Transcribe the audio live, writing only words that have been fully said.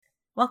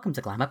Welcome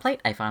to Glamour Plate,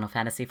 a Final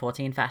Fantasy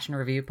XIV fashion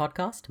review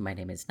podcast. My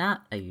name is Nat.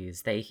 I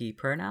use they, he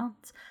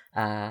pronouns.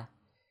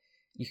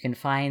 You can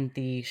find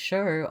the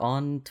show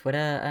on Twitter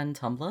and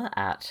Tumblr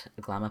at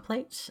Glamour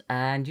Plate,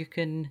 and you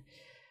can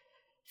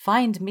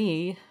find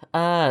me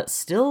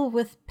still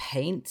with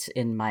paint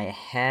in my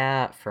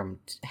hair from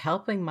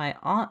helping my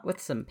aunt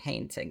with some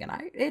painting, and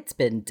it's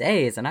been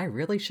days, and I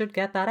really should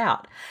get that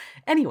out.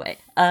 Anyway,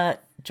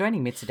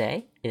 joining me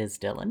today is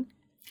Dylan.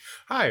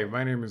 Hi,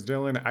 my name is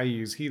Dylan. I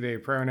use he, they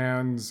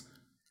pronouns.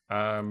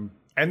 And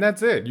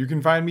that's it. You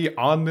can find me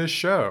on this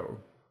show.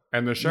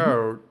 And the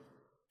show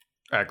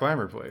at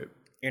Glamour Plate.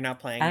 You're not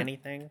playing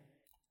anything?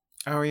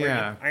 Oh,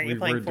 yeah. Aren't you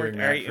playing 14?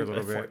 Are you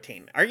playing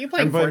 14? Are you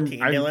playing 14,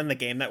 Dylan, the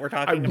game that we're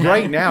talking about?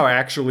 Right now,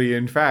 actually,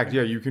 in fact,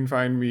 yeah, you can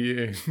find me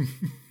in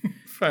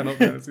Final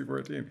Fantasy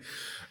 14.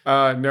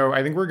 No,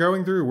 I think we're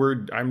going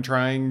through. I'm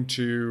trying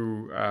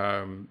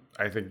to,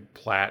 I think,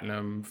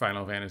 platinum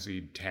Final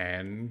Fantasy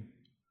 10.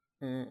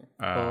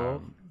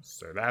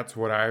 So that's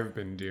what I've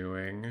been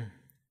doing.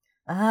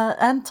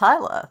 And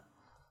Tyler.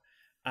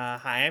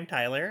 Hi, I'm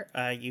Tyler.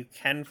 You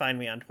can find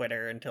me on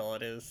Twitter until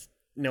it is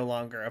no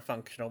longer a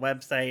functional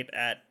website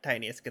at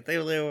Tiniest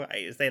Cthulhu. I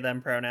use they,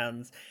 them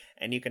pronouns.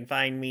 And you can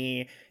find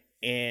me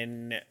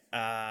in,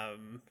 what have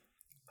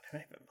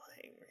I been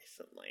playing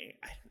recently?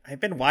 I've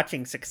been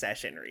watching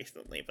Succession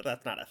recently, but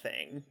that's not a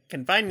thing. You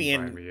can find me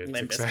in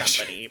Limbus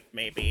Company,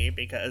 maybe,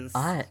 because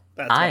that's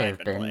what I've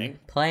been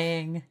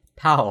playing.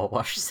 Power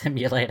Wash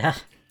Simulator.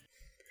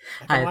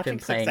 I've been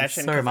playing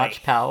so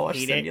much Power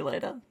Wash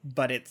Simulator.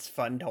 But it's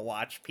fun to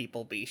watch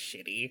people be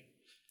shitty.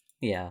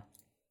 Yeah.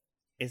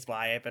 Is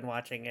why I've been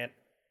watching it.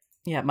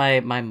 Yeah, my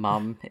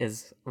mum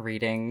is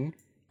reading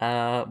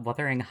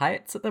Wuthering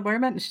Heights at the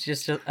moment.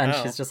 She's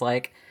just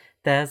like,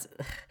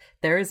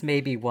 there is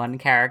maybe one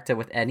character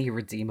with any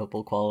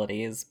redeemable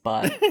qualities,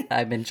 but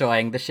I'm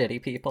enjoying the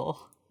shitty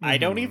people. I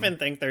don't even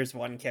think there's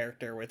one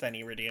character with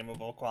any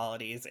redeemable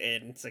qualities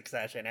in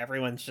Succession.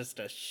 Everyone's just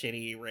a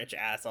shitty rich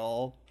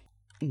asshole.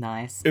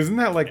 Nice. Isn't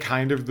that like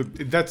kind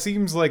of that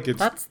seems like it's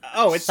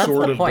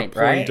sort of the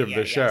point of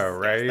the show,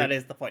 right? Yes, that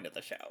is the point of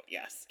the show.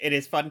 Yes. It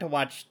is fun to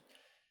watch.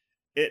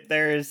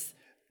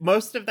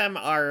 Most of them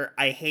are,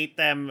 I hate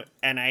them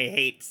and I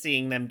hate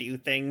seeing them do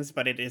things,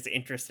 but it is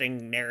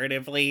interesting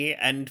narratively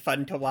and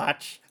fun to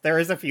watch. There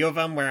is a few of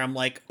them where I'm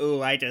like,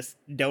 ooh, I just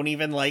don't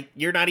even like,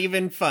 you're not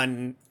even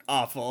fun,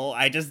 awful.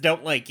 I just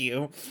don't like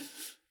you.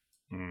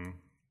 Mm.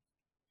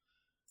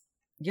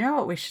 You know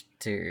what we should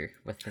do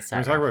with the set Can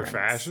we talk reference?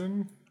 about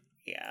fashion?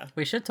 Yeah.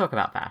 We should talk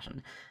about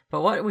fashion.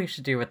 But what we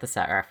should do with the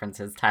set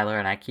references, Tyler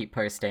and I keep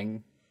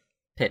posting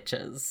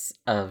pictures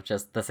of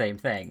just the same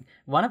thing.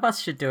 One of us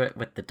should do it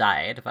with the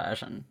dyed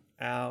version.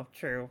 Oh,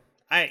 true.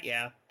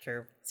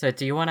 True. So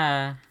do you want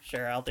to...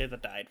 Sure, I'll do the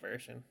dyed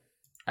version.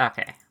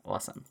 Okay,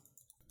 awesome.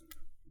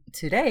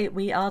 Today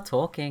we are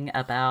talking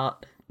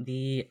about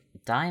the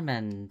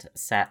Diamond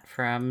set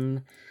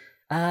from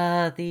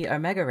the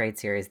Omega Raid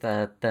series,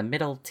 the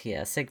middle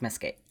tier,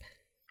 Sigmascape.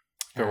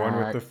 The one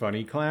with the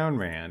funny clown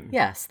man.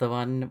 Yes, the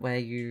one where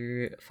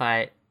you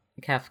fight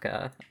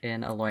Kefka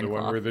in a loincloth.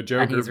 The one where the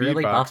Joker and he's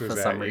really buff for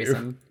some you.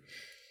 reason.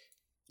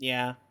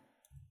 Yeah.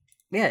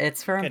 Yeah,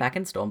 it's from back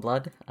in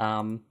Stormblood.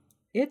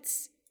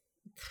 It's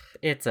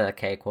a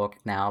cakewalk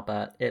now,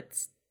 but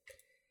it's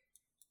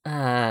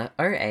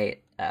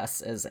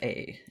 08S is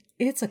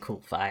it's a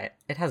cool fight.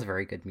 It has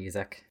very good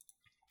music.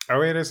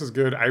 08S is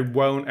good. I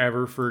won't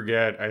ever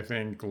forget, I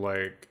think,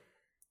 like,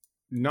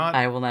 not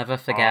I will never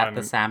forget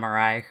the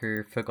samurai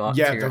who forgot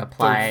to the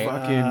apply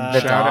fucking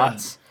the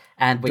dot,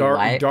 and we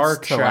wiped to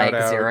like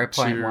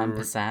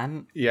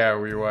 0.1%. Yeah,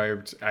 we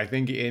wiped. I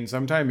think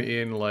sometime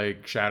in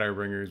like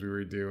Shadowbringers we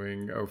were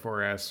doing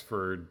 04S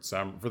for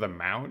the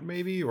mount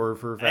maybe, or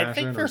for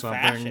fashion or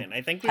something. Fashion.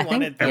 I think we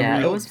wanted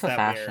it was for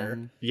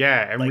fashion.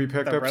 Yeah, and we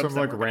picked up some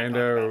like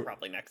rando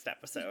probably next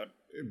episode.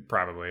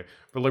 Probably.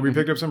 But like we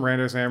picked up some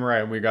rando samurai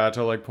and we got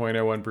to like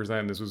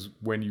 0.01%. This was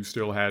when you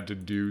still had to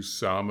do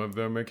some of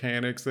the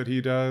mechanics that he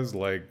does,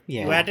 like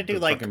you had to do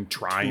like fucking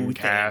trine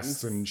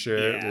casts and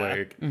shit,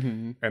 like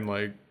and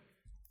like,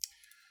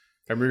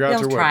 and we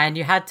got to trine.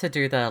 You had to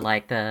do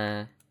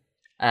the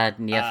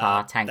near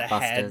far tank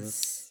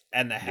busters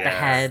and the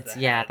heads.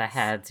 The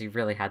heads. You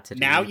really had to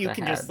do. Now you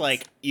can just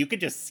you could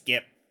just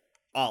skip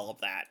all of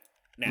that.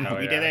 Now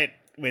we did it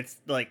with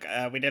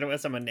we did it with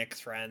some of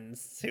Nick's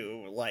friends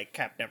who like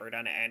have never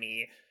done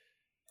any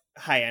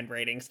high end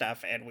rating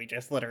stuff, and we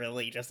just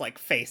literally just like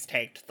face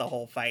tanked the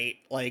whole fight.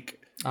 Like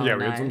we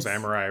had some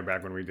samurai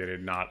back when we did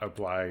it not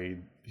apply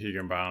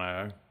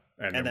Higambana.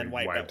 And then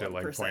we wiped it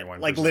like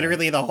 0.1%. Like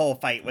literally the whole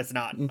fight was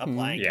not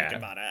applying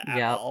Higambana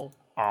at all.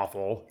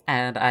 Awful.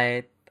 And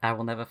I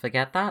will never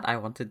forget that. I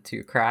wanted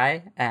to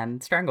cry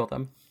and strangle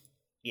them.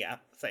 Yeah,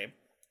 same.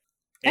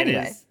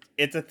 Anyway.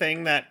 It's a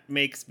thing that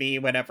makes me,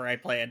 whenever I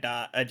play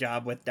a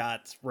job with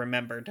dots,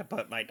 remember to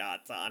put my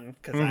dots on,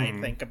 because I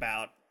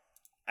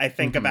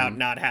think about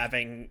not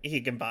having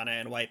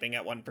Higambana and wiping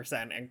at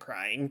 1% and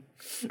crying.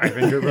 I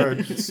think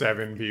about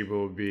 7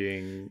 people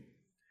being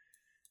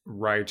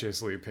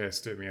righteously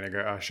pissed at me, and I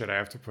go, oh shit, I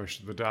have to push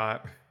the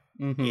dot.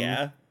 Mhm.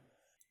 Yeah.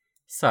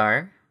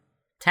 So,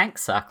 tank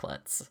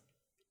circlets.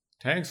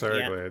 Tank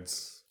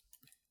circlets.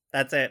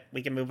 That's it.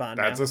 We can move on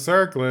That's now. a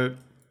circlet.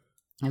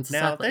 It's a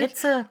Now, circlet. there's-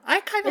 It's a I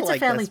kind of it's like a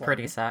fairly this one.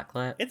 pretty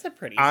circlet. It's a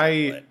pretty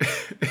I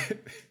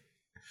circlet.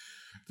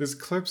 this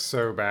clip's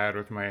so bad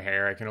with my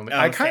hair. I can only Oh,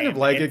 I kind of same.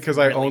 like it It's because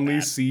I really only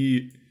bad.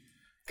 see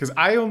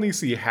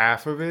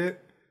half of it.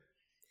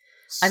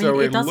 I mean, So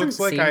it doesn't looks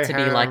like seem I to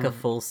be like a have-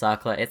 full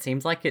circlet. It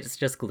seems like it's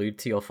just glued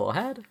to your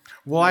forehead.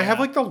 Well, I have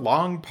Yeah. like the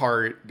long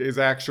part is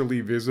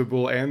actually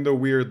visible, and the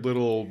weird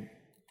little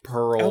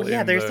pearl. Oh,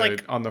 yeah, in there's, the-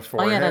 like- on the Oh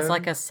forehead. yeah, there's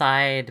like a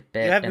side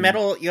bit. You have in-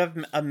 metal. You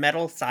have a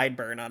metal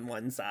sideburn on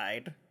one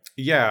side.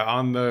 Yeah,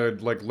 on the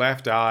like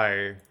left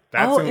eye.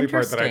 That's oh, the only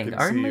part that I interesting. can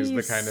see Only is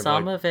the kind of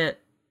some like of it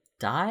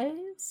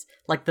dies.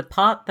 Like the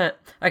part that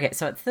okay,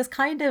 so it's this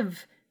kind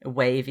of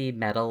wavy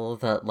metal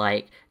that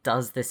like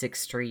does this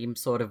extreme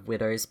sort of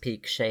widow's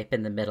peak shape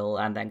in the middle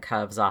and then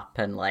curves up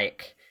and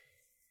like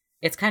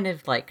it's kind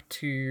of like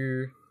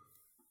two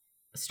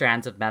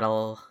strands of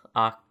metal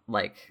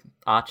like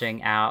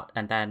arching out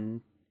and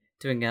then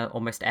doing a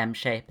almost M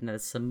shape, and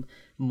there's some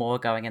more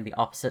going in the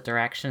opposite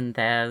direction.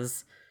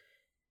 There's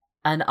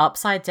an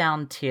upside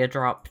down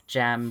teardrop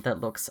gem that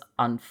looks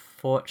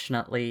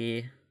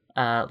unfortunately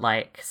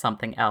like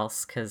something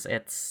else because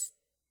it's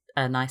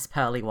a nice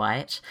pearly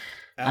white.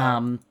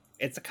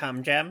 It's a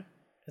cum gem.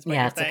 is what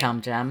Yeah, you're it's a saying?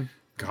 cum gem.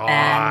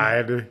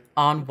 God.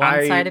 On one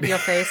I- side of your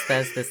face,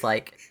 there's this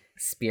like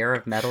spear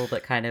of metal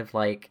that kind of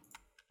like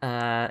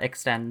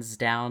extends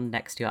down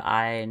next to your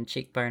eye and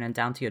cheekbone and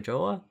down to your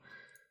jaw.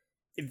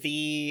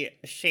 The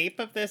shape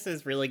of this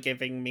is really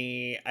giving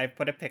me. I've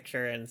put a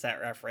picture in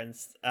set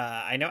reference.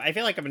 I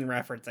feel like I've been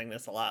referencing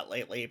this a lot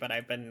lately, but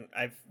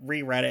I've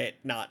reread it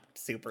not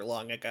super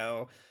long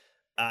ago,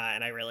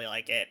 and I really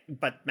like it.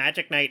 But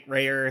Magic Knight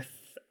Rayearth,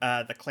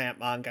 the Clamp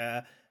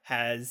manga,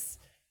 has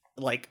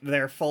like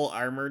their full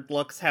armored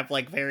looks have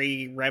like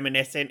very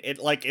reminiscent. It's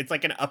like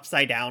an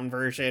upside down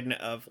version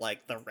of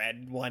like the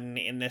red one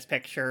in this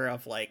picture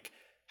of like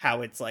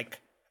how it's like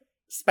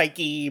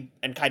spiky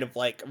and kind of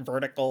like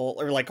vertical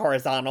or like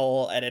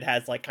horizontal, and it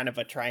has like kind of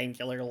a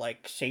triangular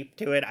like shape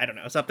to it. I don't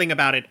know, something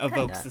about it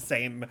evokes Kinda. the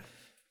same.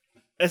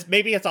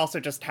 Maybe it's also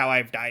just how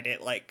I've dyed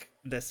it like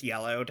this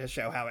yellow to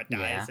show how it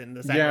dies Yeah. in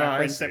the set Yeah, I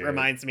reference. see It it.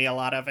 reminds me a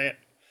lot of it.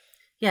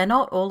 Yeah,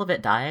 not all of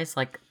it dies.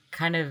 Like,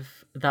 kind of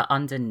the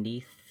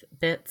underneath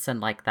bits and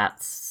like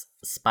that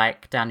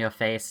spike down your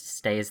face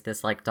stays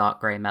this like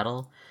dark gray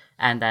metal,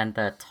 and then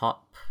the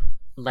top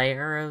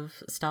layer of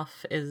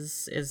stuff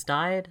is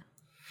dyed.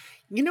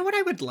 You know what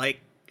I would like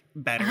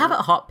better? I have it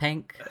hot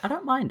pink. I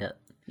don't mind it.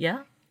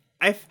 Yeah.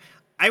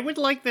 I would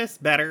like this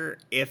better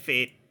if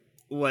it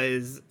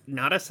was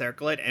not a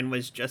circlet and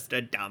was just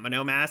a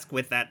domino mask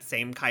with that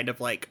same kind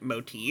of like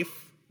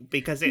motif,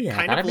 because it Yeah,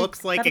 kind of that'd be-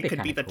 looks like that'd it be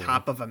could be the kinda cool.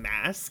 top of a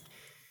mask.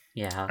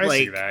 Yeah. I see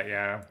like- that,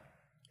 yeah.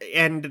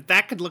 And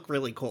that could look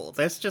really cool.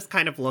 This just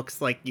kind of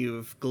looks like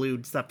you've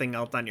glued something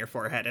else on your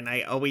forehead, and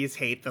I always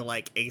hate the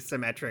like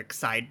asymmetric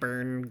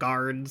sideburn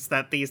guards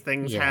that these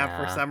things have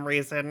for Yeah. some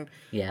reason.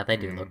 Yeah, they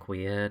do look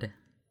weird.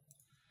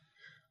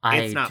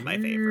 It's not my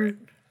do favorite.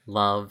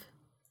 Love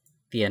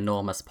the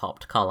enormous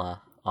popped collar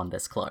on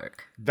this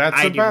cloak. That's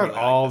I do about really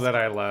like all this that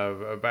I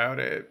love about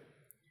it.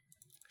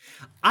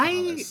 I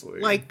Honestly.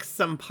 like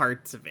some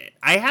parts of it.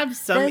 I have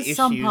some There's issues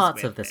some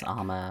parts with of this it.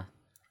 armor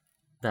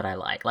that I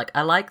like. Like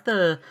I like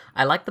the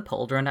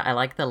pauldron. I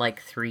like the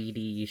like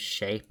 3D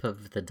shape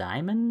of the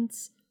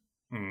diamonds.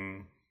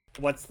 Hmm.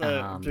 What's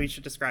the? We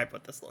should describe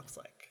what this looks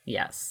like.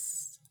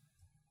 Yes.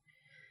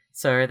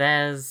 So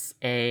there's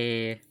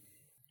a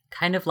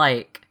kind of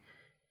like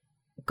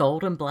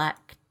gold and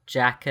black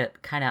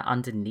jacket kind of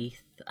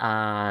underneath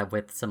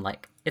with some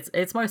like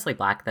it's mostly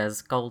black.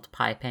 There's gold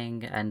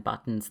piping and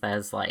buttons.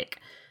 There's like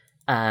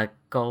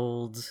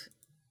gold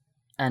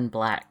and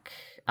black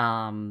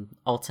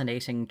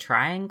alternating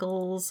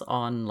triangles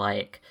on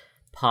like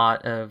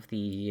part of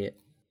the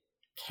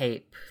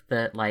cape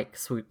that like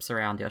swoops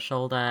around your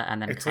shoulder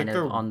and then It's kind like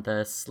of the- on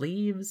the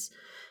sleeves.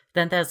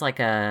 Then there's like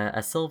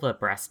a silver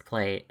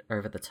breastplate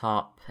over the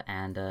top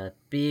and a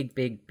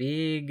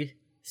big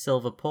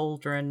silver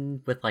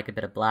pauldron with like a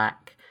bit of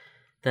black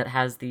that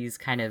has these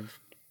kind of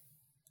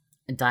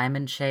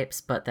diamond shapes,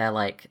 but they're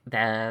like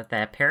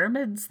they're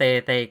pyramids.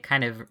 They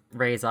kind of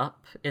raise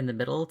up in the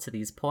middle to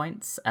these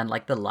points, and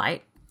like the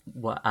lighting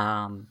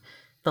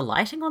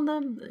on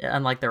them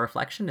and like the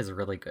reflection is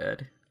really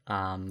good.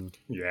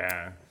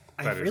 Yeah.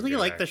 I that is really good,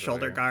 like the actually.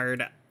 shoulder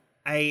guard.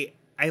 I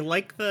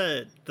like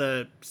the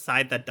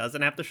side that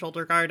doesn't have the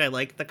shoulder guard. I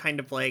like the kind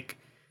of like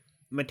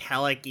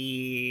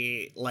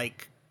metallic-y,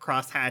 like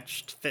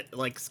cross-hatched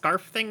like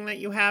scarf thing that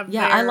you have.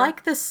 Yeah, I there.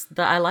 like this.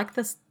 I like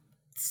this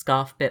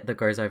scarf bit that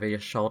goes over your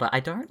shoulder. I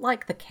don't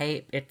like the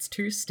cape. It's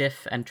too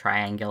stiff and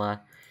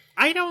triangular.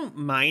 I don't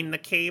mind the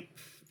cape.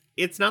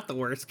 It's not the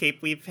worst cape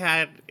we've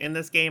had in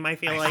this game. I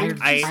feel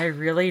like I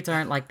really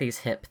don't like these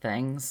hip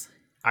things.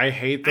 I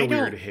hate the I don't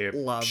weird hip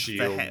love the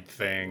shield hip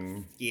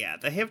thing. yeah,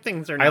 the hip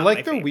things are. I Not like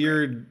my the favorite.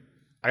 weird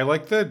I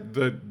like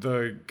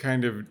the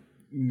kind of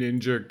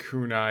ninja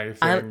kunai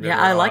thing.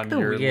 I like on the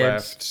your weird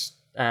left.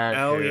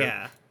 Oh hip.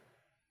 yeah.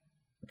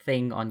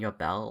 thing on your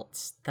belt.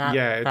 It's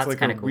that's like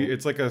kind of cool.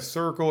 it's like a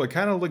circle. It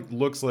kind of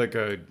looks like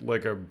a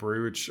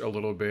brooch a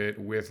little bit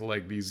with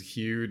like these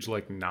huge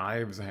like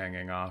knives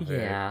hanging off it.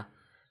 Yeah.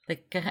 They're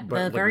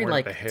like, very more at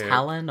like the hip.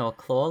 talon or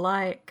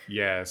claw-like.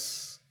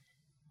 Yes.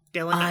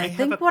 Dylan, I have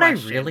think a what I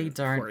question really for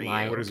don't you.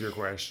 like- What is your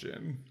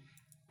question?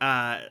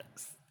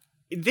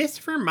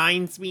 This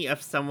reminds me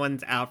of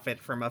someone's outfit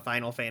from a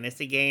Final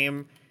Fantasy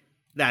game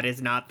that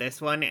is not this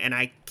one, and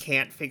I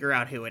can't figure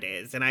out who it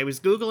is. And I was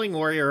Googling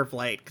Warrior of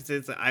Light,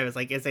 because I was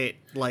like, is it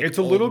like... It's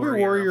a old little bit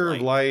Warrior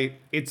of Light? Light.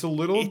 It's a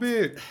little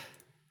bit...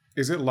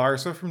 Is it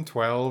Larsa from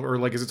 12? Or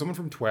like, is it someone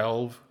from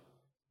 12?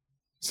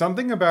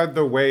 Something about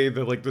the way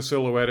that like the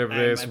silhouette of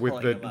this I'm with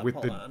pulling the... him up. with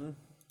Hold the on.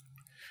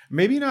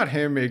 Maybe not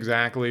him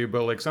exactly,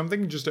 but like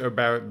something just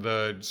about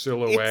the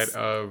silhouette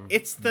of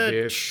It's the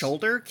this.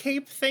 shoulder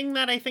cape thing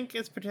that I think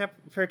is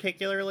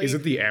particularly... Is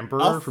it the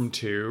Emperor I'll- from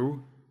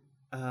 2?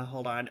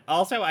 Hold on.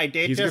 Also, I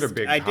did He's got a just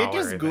big I did collar,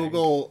 just I think.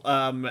 Google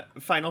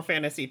Final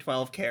Fantasy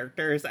 12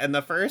 characters, and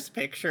the first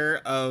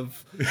picture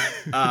of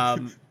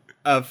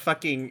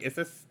fucking is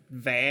this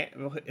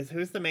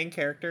who's the main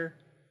character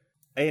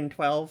in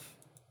 12?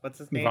 What's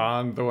his name?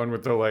 Vaughn, the one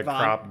with the like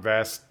Vaughn. cropped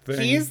vest thing.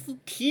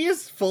 He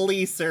is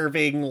fully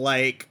serving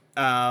like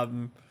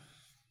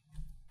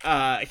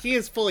he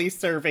is fully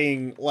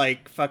serving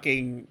like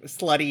fucking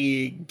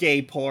slutty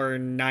gay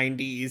porn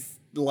 90s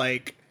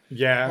like.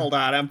 Yeah. Hold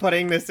on, I'm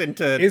putting this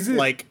into Is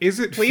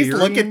it please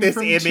look at Firion this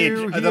from image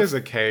 2? of He the- has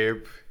a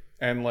cape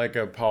and like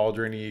a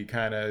pauldron-y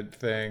kind of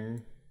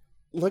thing.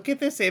 Look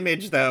at this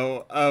image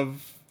though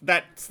of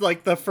that's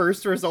like the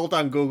first result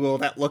on Google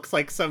that looks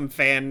like some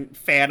fan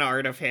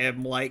art of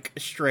him like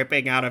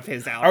stripping out of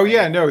his outfit. Oh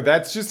yeah, no,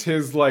 that's just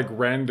his like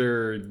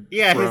render.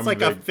 Yeah, his, from like,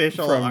 the,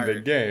 official from art. the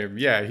game.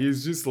 Yeah,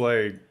 he's just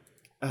like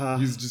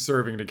he's just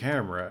serving to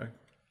camera.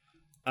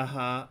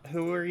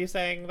 Who are you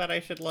saying that I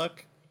should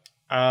look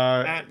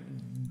Uh, at?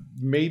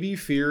 maybe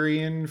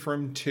Firion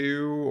from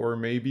 2, or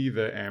maybe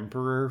the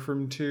Emperor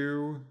from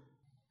 2.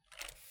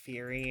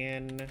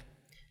 Firion.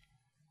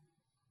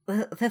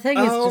 The thing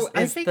Oh,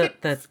 I is think that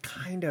it's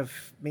kind of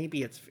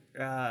maybe it's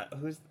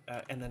who's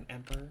and then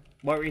Emperor.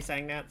 What were you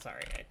saying, Nat?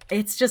 Sorry.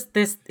 it's just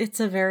this. It's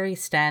a very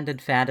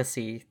standard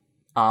fantasy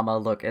armor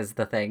look is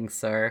the thing,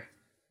 so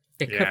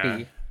it could Yeah.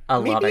 be a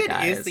lot Maybe of it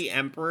guys. is the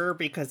Emperor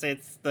because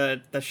it's the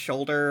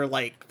shoulder,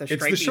 like the It's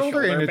stripy the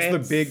shoulder and it's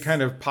bits. the big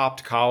kind of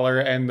popped collar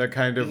and the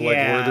kind of like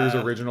Werther's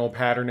Yeah. original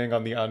patterning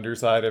on the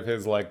underside of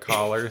his like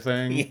collar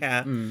thing.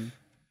 Yeah.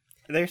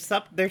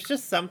 There's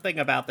just something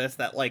about this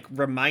that like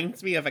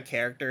reminds me of a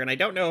character, and I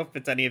don't know if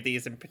it's any of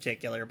these in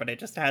particular, but it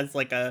just has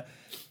like it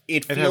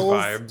It feels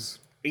has vibes.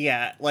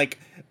 yeah, like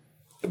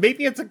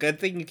maybe it's a good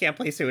thing you can't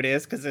place who it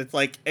is, because it's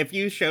like if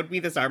you showed me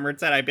this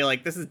armored set, I'd be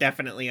like, this is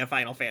definitely a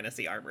Final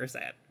Fantasy armor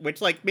set, which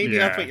like maybe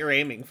that's Yeah. what you're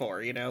aiming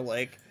for, you know,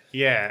 like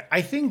Yeah,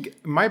 I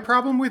think my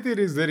problem with it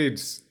is that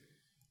it's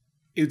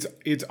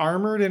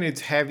armored and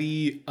it's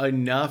heavy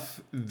enough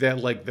that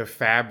like the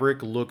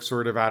fabric looks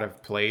sort of out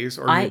of place,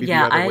 or maybe the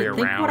other way I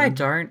think around. what I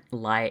don't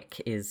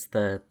like is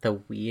the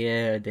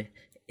weird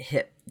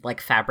hip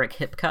fabric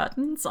hip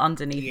curtains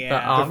underneath the Yeah.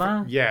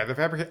 armor. The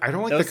fabric. I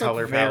don't like those the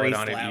color look very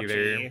palette on it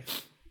either. slouchy.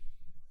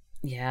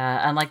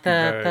 Yeah, and like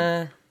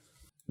the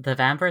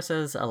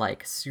Vambraces are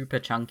like super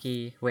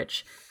chunky,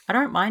 which I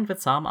don't mind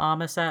with some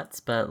armor sets,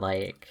 but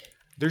like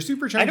They're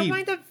super chunky. I don't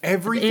mind the-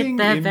 Everything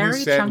they're in very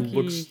this set chunky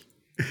looks.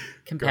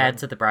 compared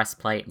to the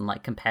breastplate and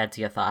like compared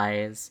to your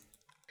thighs.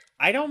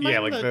 I don't mind Yeah,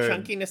 like the the-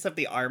 chunkiness of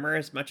the armor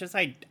as much as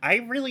I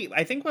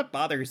think what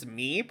bothers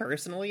me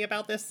personally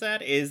about this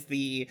set is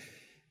the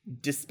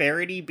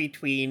disparity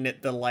between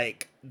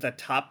the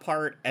top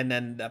part and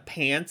then the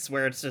pants,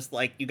 where it's just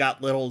like you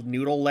got little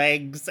noodle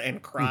legs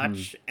and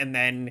crotch, and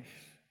then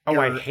Oh,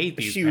 I your hate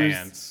these shoes-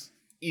 pants.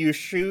 your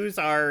shoes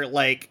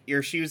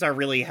are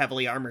really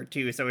heavily armored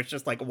too, so it's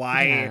just like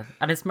why Yeah.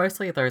 And it's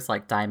mostly those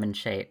like diamond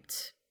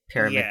shaped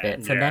pyramid Yeah.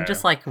 bits, and then Yeah.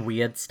 just like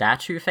weird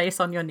statue face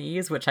on your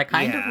knees, which I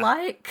kind of Yeah.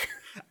 like.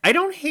 I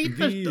don't hate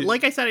The-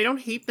 like I said, I don't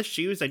hate the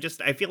shoes. I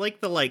feel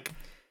like the level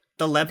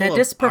They're of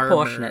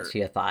disproportionate armor- to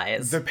your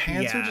thighs. The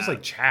pants are just Yeah.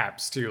 like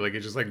chaps too. Like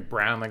it's just like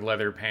brown like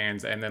leather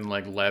pants and then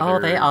like leather. Oh,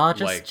 they are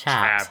just like,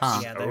 chaps, huh?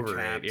 Yeah, they're over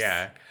chaps. it.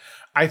 Yeah.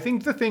 I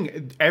think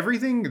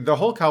the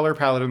whole color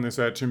palette in this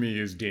set to me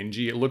is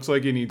dingy. It looks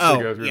like it needs to Oh,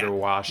 go through yeah. the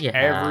wash. Yeah.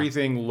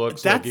 Everything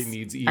looks like That's- it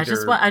needs either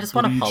I just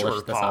wanna bleach polish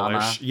or this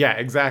armor. Yeah,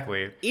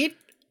 exactly.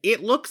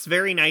 It looks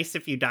very nice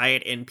if you dye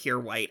it in pure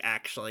white,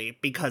 actually,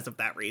 because of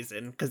that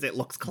reason, because it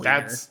looks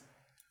cleaner.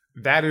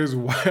 That is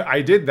why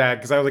I did that,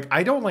 because I was like,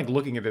 I don't like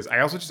looking at this. I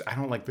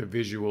don't like the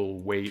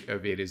visual weight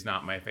of it is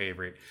not my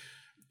favorite.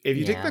 If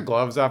you take Yeah. the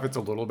gloves off, it's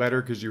a little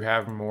better because you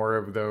have more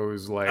of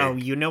those like Oh,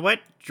 you know what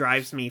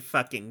drives me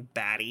fucking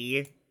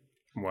batty?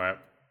 what?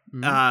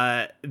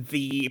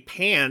 The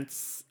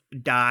pants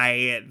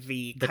dye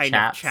the kind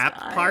of chaps chapped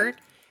dye. part.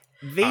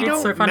 They It's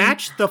don't so funny.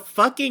 match the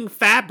fucking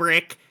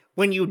fabric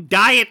when you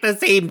dye it the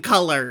same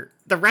color.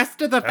 The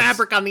rest of the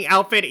fabric on the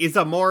outfit is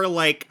a more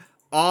like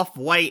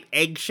off-white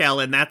eggshell,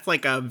 and that's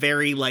like a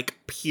very like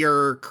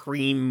pure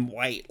cream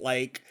white.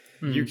 Like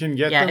you can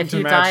get them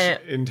to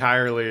match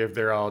entirely if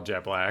they're all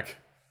jet black.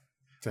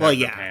 Well,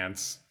 the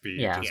pants be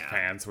just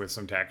pants with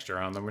some texture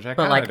on them, which I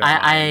kind of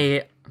don't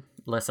mind.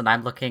 Listen,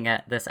 I'm looking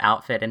at this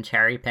outfit in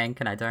cherry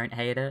pink, and I don't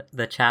hate it.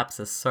 The chaps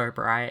are so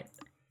bright.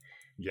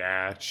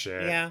 Yeah,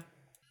 shit. Yeah.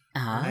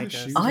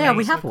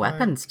 We have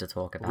weapons to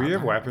talk about. We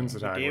have weapons to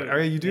talk about. Oh,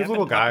 yeah, you do have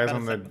little guys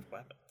on the...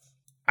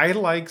 I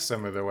like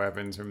some of the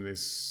weapons from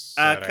this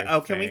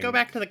set, can we go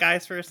back to the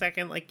guys for a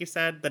second, like you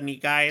said? The knee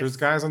guys? There's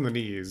guys on the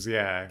knees,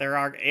 yeah. There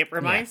are... It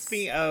reminds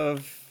me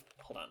of...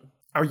 Hold on.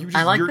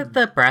 I like that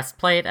the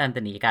breastplate and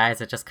the knee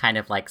guys are just kind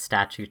of like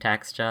statue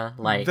texture,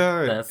 like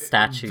the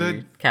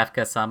statue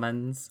Kefka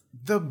summons.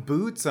 The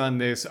boots on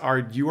this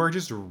you are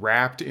just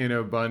wrapped in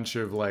a bunch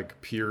of like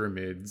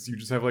pyramids. You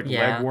just have like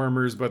leg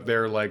warmers, but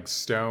they're like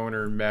stone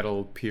or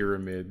metal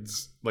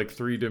pyramids, like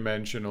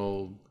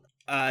 3-dimensional.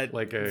 I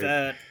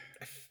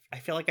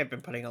feel like I've been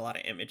putting a lot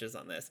of images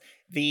on this.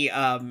 The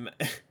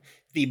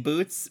the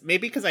boots,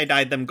 maybe because I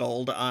dyed them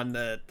gold on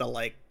the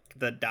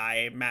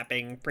dye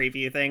mapping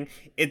preview thing,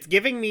 it's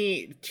giving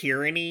me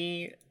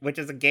Tyranny, which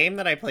is a game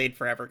that I played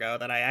forever ago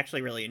that I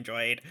actually really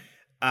enjoyed.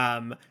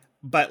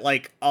 But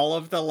like all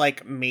of the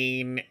like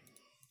main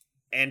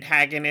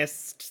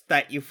antagonists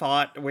that you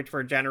fought, which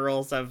were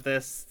generals of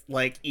this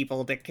like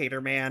evil dictator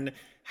man,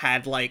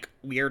 had like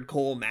weird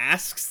cool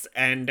masks,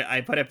 and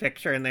I put a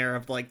picture in there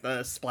of like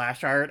the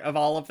splash art of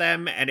all of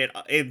them, and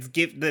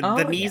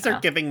the knees are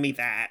giving me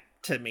that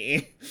to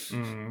me.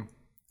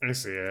 I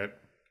see it.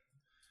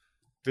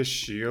 The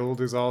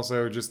shield is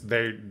also just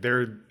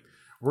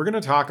we're going to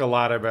talk a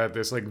lot about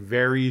this like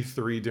very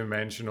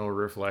 3-dimensional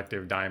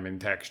reflective diamond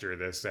texture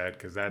this set,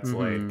 because that's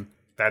like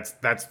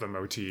that's the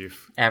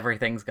motif.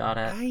 Everything's got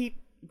it. I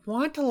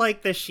want to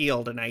like the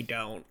shield and I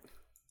don't.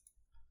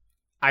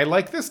 I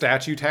like the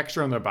statue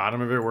texture on the bottom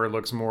of it where it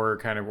looks more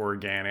kind of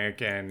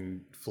organic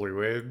and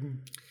fluid.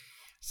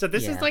 So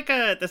this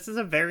is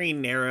a very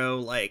narrow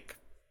like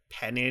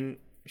pennant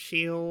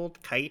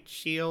shield, kite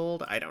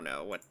shield. I don't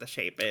know what the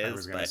shape is. I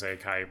was gonna say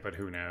kite, but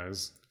who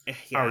knows?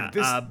 Yeah,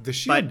 the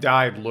shield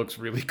dyed looks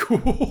really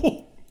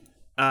cool.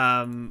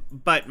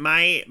 But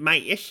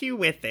my issue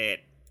with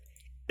it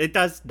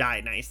does dye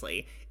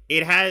nicely.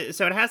 It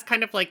has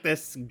kind of like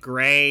this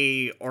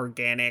gray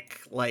organic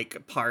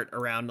like part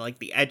around like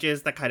the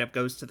edges that kind of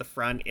goes to the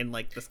front in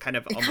like this kind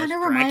of almost dragon wing.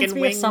 It kind of reminds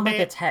me of some of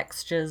the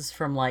textures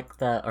from like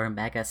the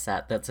Omega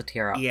set that's a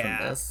tier up from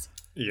this.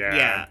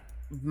 Yeah.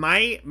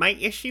 My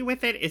issue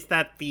with it is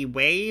that the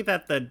way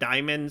that the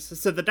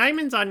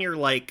diamonds on your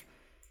like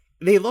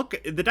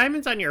the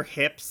diamonds on your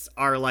hips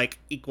are like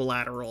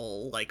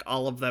equilateral, like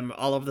all of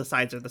the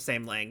sides are the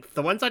same length.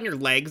 The ones on your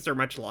legs are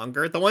much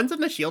longer. The ones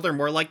in the shield are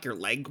more like your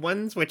leg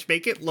ones, which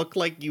make it look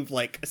like you've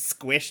like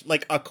squished,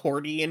 like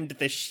accordioned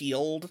the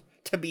shield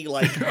to be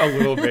like a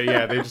little bit.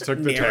 Yeah, they just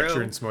took the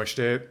texture and smushed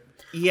it.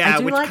 Yeah,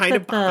 which kind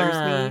of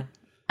bothers me.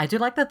 I do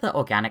like that the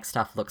organic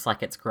stuff looks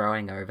like it's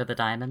growing over the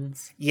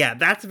diamonds. Yeah,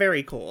 that's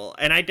very cool.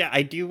 And I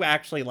do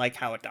actually like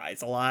how it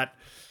dyes a lot.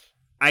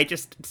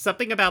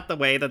 Something about the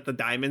way that the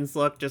diamonds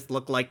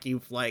look like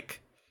you've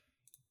like,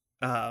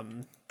 I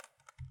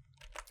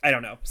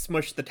don't know,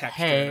 smushed the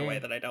texture in a way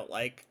that I don't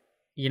like.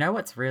 You know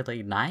what's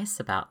really nice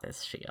about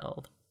this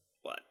shield?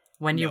 What?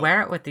 When you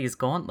wear it with these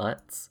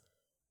gauntlets,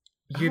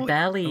 you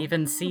barely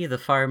even see the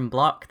foam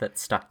block that's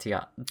stuck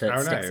to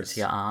sticks to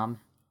your arm.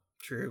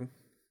 True.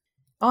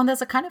 Oh, and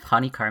there's a kind of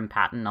honeycomb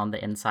pattern on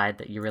the inside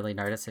that you really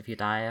notice if you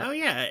dye it. Oh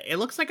yeah, it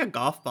looks like a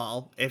golf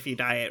ball if you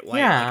dye it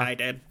white like I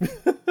did.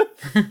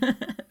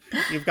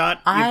 You've got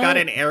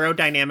an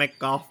aerodynamic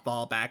golf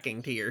ball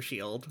backing to your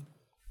shield.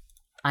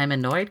 I'm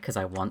annoyed because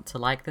I want to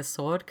like this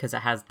sword because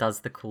it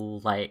does the cool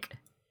like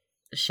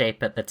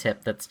shape at the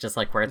tip that's just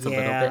like where it's a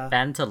little bit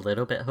bent, a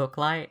little bit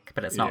hook-like,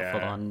 but it's not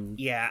full on.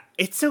 Yeah,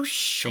 it's so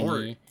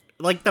short. Thingy.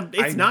 Like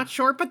it's not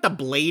short, but the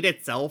blade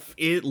itself,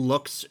 it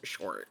looks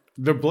short.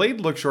 The blade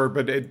looks short,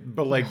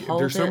 but like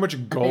there's so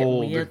much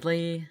gold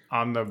weirdly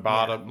on the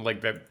bottom,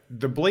 like that.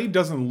 The blade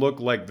doesn't look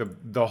like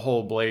the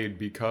whole blade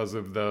because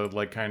of the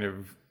like kind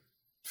of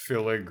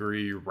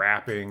filigree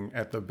wrapping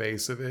at the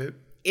base of it.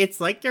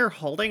 It's like they're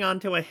holding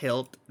onto a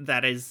hilt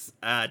that is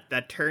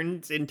that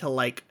turns into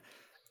like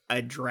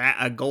a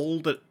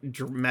gold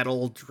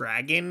metal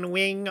dragon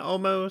wing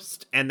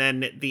almost, and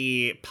then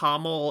the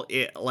pommel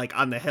like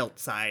on the hilt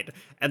side,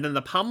 and then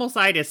the pommel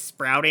side is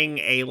sprouting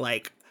a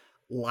like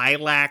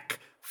lilac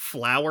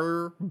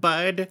flower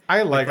bud.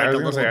 I was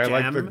gonna say gem.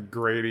 I like the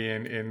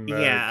gradient in the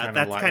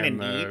that's kind of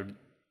neat.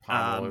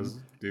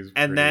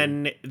 And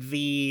then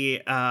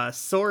the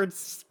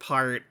swords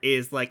part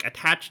is like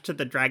attached to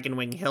the dragon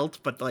wing hilt,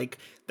 but like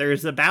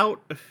there's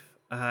about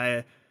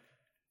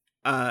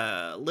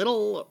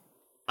little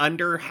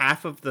under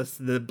half of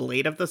the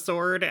blade of the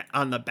sword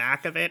on the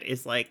back of it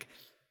is like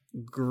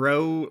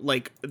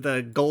like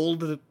the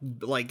gold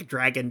like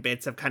dragon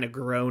bits have kind of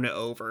grown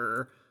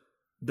over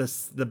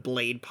the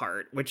blade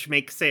part, which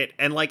makes it,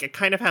 and like it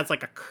kind of has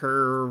like a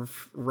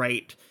curve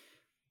right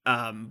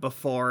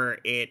before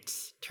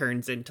it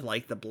turns into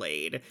like the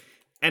blade.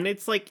 And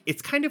it's like,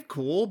 it's kind of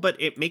cool, but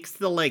it makes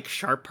the like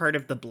sharp part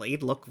of the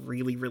blade look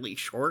really, really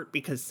short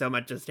because so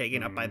much is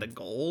taken up by the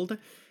gold.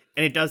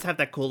 And it does have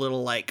that cool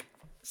little like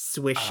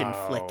swish and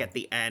flick at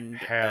the end.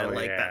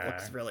 That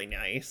looks really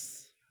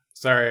nice.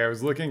 Sorry, I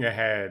was looking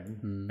ahead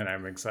and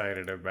I'm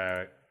excited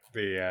about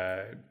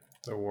the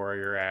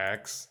warrior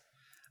axe.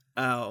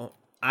 Oh,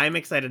 I'm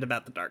excited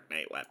about the Dark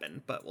Knight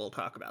weapon, but we'll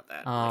talk about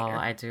that later.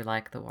 I do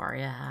like the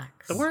warrior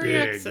axe. The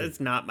warrior axe is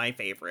not my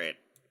favorite.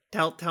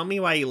 Tell me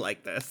why you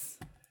like this.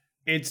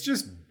 It's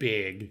just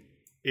big.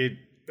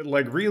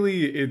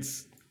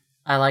 It's...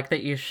 I like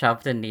that you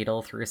shoved a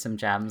needle through some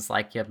gems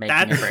like you're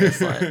making a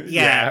bracelet.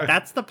 Yeah,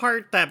 that's the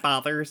part that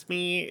bothers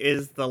me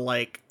is the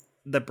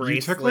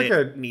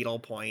bracelet needle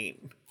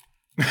point.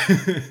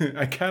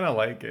 I kind of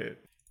like it.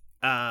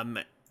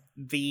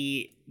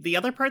 The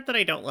other part that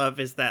I don't love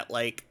is that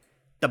like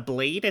the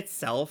blade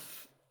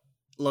itself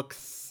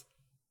looks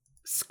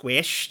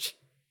squished.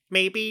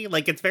 Maybe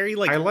like it's very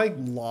like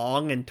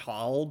long and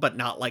tall, but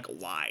not like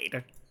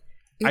wide.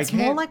 It's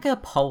more like a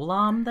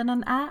polearm than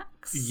an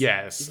axe.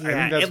 Yes, yeah, I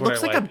think that's it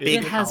looks like a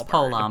big. It has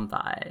polearm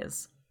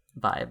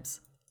vibes.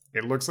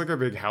 It looks like a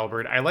big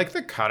halberd. I like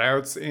the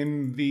cutouts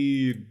in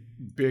the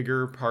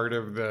bigger part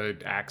of the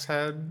axe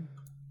head,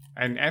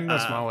 and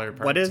the smaller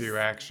part too.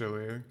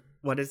 Actually,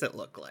 what does it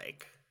look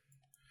like?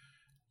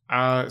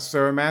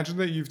 So imagine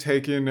that you've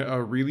taken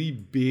a really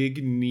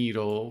big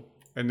needle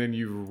and then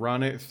you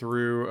run it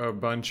through a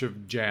bunch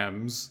of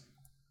gems.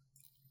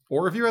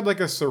 Or if you had like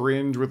a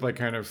syringe with like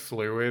kind of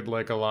fluid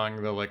like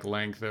along the like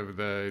length of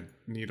the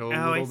needle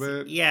a little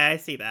bit. Yeah, I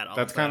see that.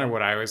 That's kind of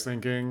what I was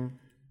thinking.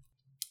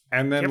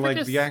 And then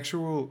like the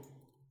actual...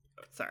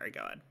 Sorry,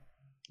 go ahead.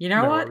 You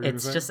know what?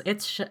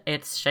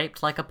 It's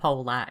shaped like a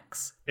pole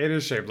axe. It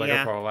is shaped like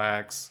a pole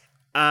axe.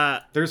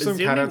 There's some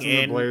cutouts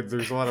in the blades.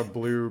 There's a lot of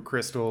blue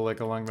crystal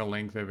like along the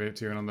length of it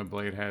too, and on the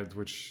blade heads,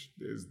 which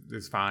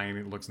is fine.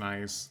 It looks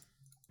nice.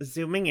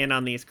 Zooming in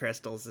on these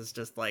crystals is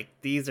just like,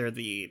 these are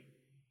the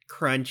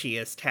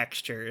crunchiest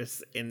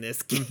textures in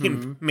this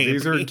game. Maybe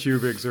these are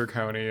cubic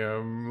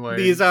zirconium. Like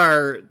these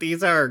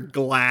are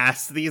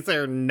glass. These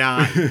are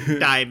not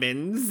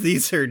diamonds.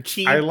 These are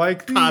cheap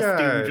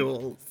costume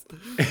jewels.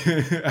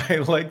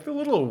 I like the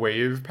little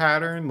wave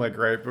pattern like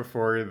right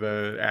before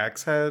the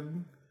axe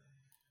head.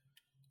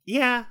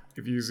 Yeah.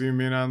 If you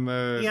zoom in on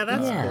the... Yeah,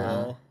 that's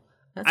cool.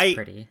 That's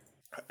pretty.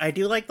 I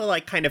do like the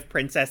like kind of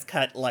princess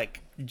cut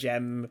like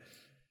gem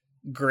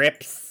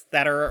grips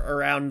that are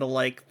around the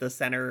like the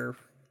center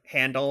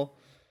handle.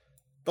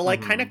 The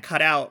like kind of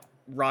cut out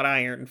wrought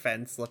iron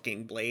fence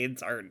looking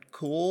blades are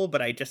cool,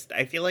 but I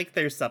feel like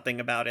there's something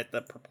about it,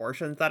 the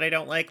proportions that I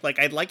don't like. Like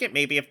I'd like it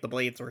maybe if the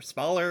blades were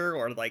smaller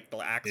or like the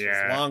axe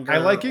was longer. I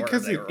like it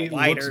because it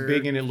looks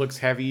big and it looks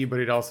heavy, but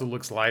it also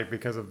looks light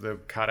because of the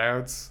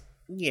cutouts.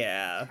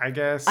 Yeah, I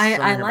guess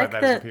I like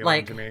that.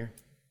 Like, to me.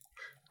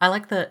 I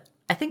like that.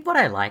 I think what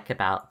I like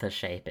about the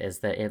shape is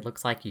that it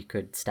looks like you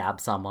could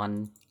stab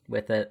someone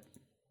with it.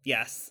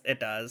 Yes, it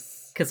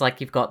does. Because like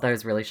you've got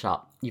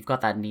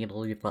that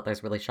needle, you've got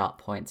those really sharp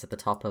points at the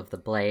top of the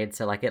blade,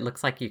 so like it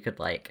looks like you could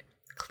like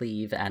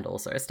cleave and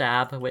also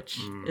stab, which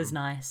is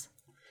nice.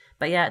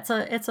 But yeah,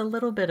 it's a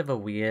little bit of a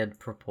weird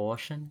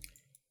proportion.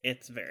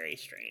 It's very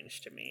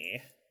strange to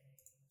me.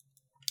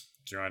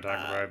 Do you want to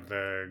talk about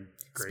the...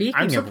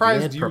 Speaking of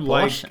weird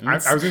proportions...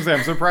 I was going to say,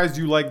 I'm surprised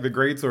you like the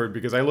greatsword,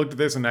 because I looked at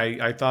this and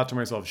I thought to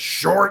myself,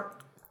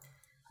 short!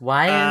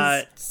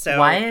 Why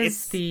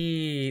is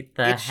the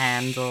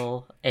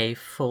handle a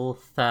full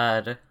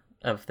third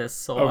of this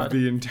sword? Of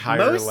the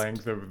entire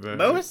length of the...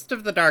 Most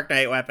of the Dark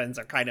Knight weapons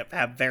are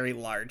have very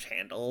large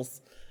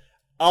handles.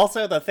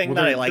 Also, the thing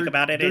that I like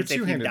about it is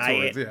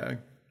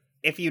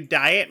if you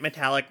dye it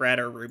metallic red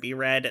or ruby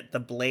red, the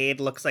blade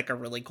looks like a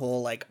really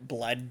cool like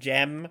blood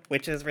gem,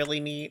 which is really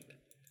neat.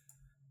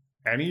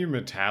 Any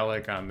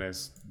metallic on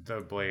this,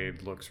 the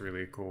blade looks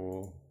really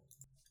cool.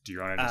 Do you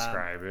want to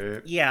describe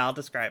it? Yeah, I'll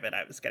describe it.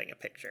 I was getting a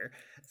picture.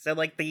 So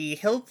like the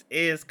hilt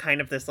is kind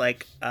of this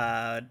like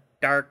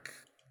dark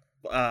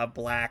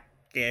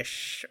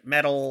blackish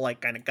metal,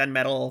 like kind of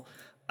gunmetal,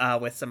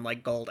 with some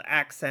like gold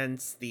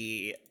accents.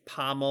 The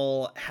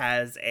pommel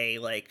has a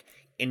like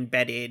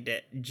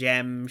embedded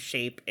gem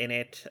shape in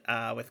it,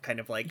 with kind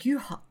of like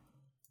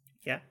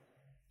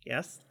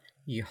yes.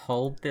 You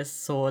hold this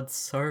sword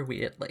so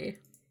weirdly.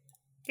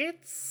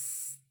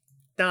 It's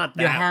not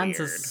that your hands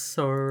weird. Are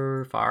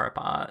so far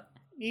apart.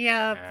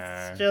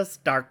 Yeah, it's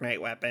just Dark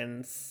Knight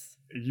weapons.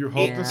 You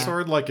hold the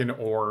sword like an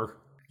oar.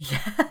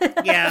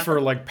 Yeah.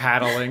 For like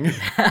paddling.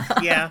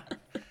 Yeah.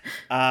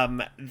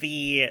 Then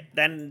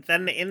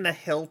in the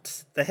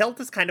hilt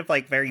is kind of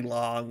like very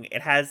long.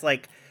 It has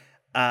like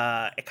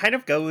it kind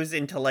of goes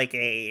into like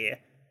a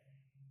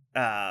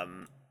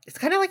it's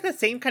kind of like the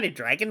same kind of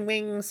dragon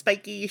wing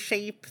spiky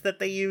shape that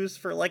they use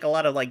for like a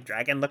lot of like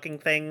dragon looking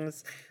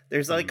things.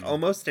 There's like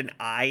almost an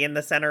eye in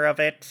the center of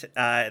it.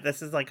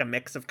 This is like a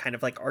mix of kind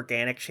of like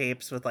organic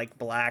shapes with like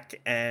black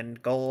and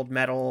gold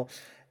metal.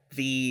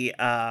 The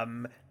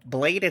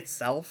blade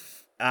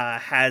itself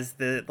has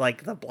the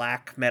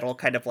black metal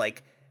kind of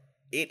like,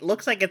 it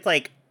looks like it's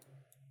like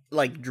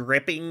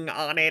dripping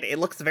on it. It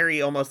looks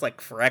very almost like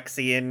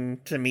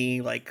Phyrexian to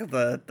me, like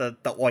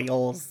the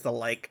oils, the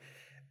like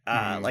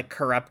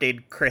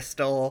corrupted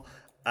crystal.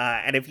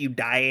 And if you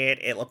dye it,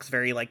 it looks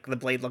very like, the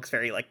blade looks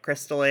very like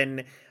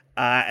crystalline.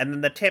 And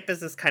then the tip is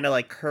this kind of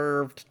like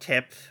curved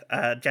tip,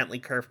 gently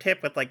curved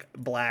tip with like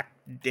black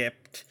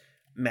dipped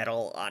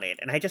metal on it.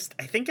 And I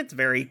think it's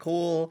very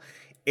cool.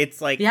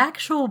 It's like, the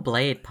actual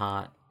blade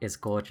part is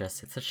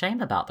gorgeous. It's a shame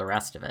about the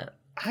rest of it.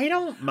 I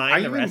don't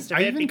mind the rest of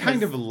it. I even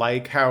kind of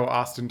like how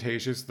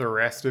ostentatious the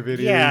rest of it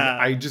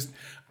Yeah. is.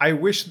 I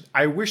wish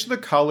the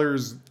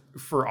colors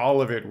for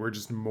all of it were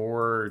just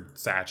more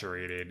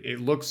saturated. It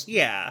looks,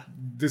 Yeah.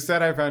 the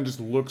set I found just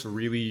looks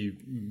really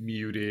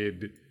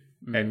muted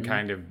and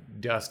kind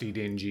of dusty,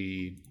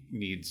 dingy,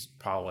 needs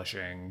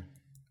polishing.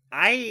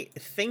 I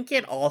think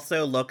it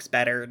also looks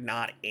better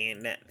not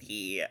in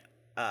the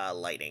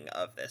lighting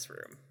of this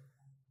room.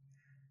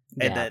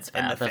 Yeah, it's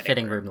fair. The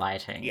fitting room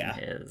lighting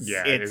is...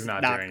 Yeah, it is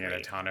not doing it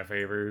a ton of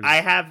favors. I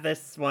have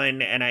this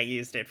one, and I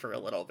used it for a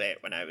little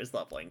bit when I was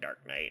leveling Dark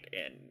Knight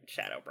in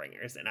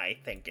Shadowbringers, and I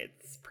think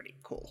it's pretty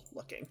cool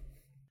looking.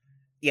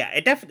 Yeah,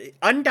 it definitely...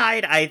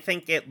 Undyed, I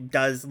think it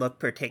does look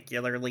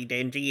particularly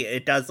dingy.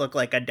 It does look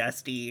like a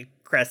dusty,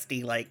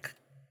 crusty, like,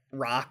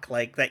 rock,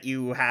 like, that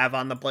you have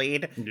on the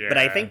blade. Yeah. But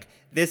I think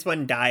this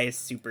one dyes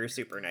super,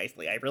 super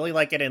nicely. I really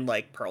like it in,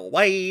 like, pearl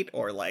white,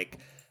 or, like,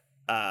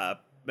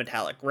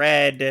 metallic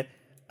red.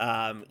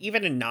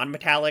 Even in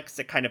non-metallics,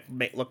 it kind of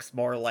looks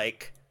more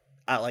like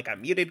a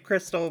muted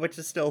crystal, which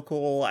is still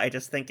cool. I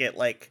just think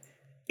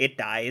it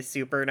dyes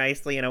super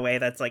nicely in a way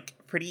that's like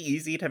pretty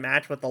easy to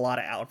match with a lot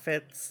of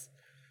outfits.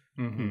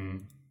 Mm-hmm.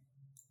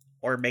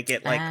 Or make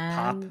it like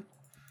pop.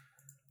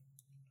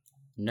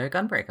 No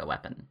gunbreaker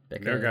weapon.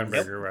 No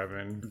gunbreaker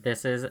weapon.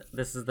 This is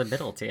the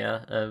middle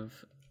tier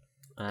of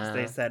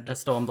they said a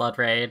Stormblood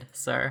raid,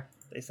 so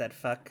they said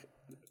fuck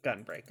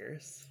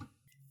gunbreakers.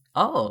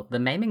 Oh, the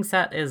maiming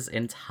set is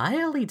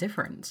entirely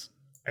different.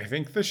 I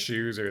think the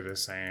shoes are the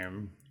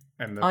same,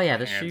 and the the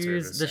pants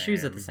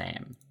shoes are the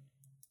same,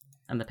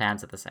 and the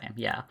pants are the same.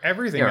 Yeah,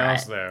 everything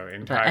else though,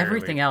 entirely. But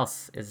everything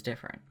else is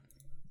different.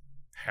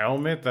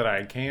 Helmet that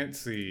I can't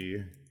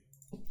see.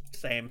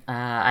 Same.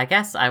 I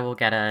guess I will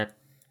get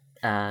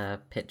a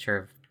picture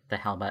of the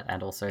helmet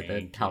and also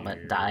the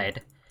helmet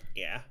dyed.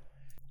 Yeah,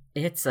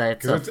 it's a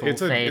full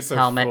face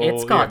helmet.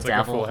 It's got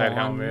devil full head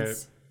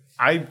horns.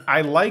 Helmet.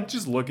 I like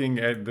just looking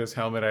at this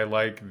helmet. I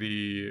like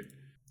the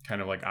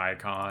kind of like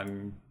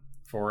icon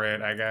for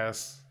it, I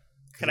guess.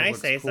 Can I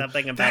say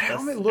something about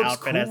this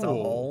outfit as a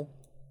whole?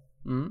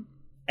 Mm?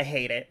 I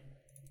hate it.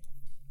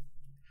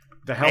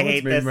 The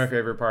helmet's maybe my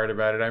favorite part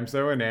about it. I'm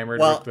so enamored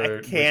with the...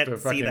 I can't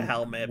see the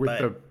helmet,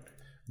 but...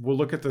 We'll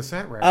look at the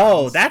set reference.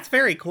 Oh, that's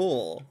very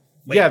cool.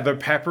 Wait. Yeah, the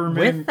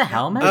peppermint... With the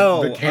helmet?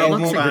 The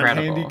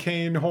candy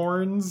cane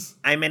horns.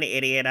 I'm an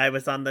idiot. I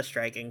was on the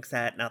striking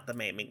set, not the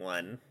maiming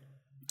one.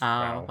 Oh,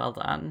 wow. Well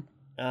done.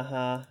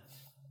 Uh-huh.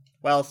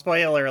 Well,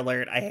 spoiler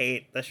alert, I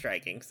hate the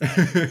striking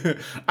set.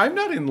 I'm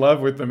not in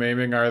love with the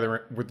maiming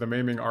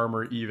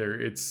armor either.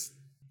 It's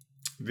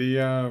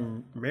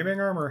the maiming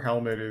armor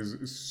helmet is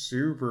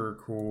super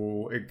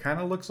cool. It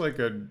kind of looks like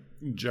a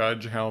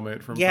judge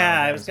helmet from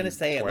I was gonna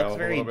say it looks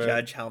very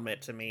judge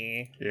helmet to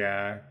me.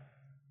 Yeah,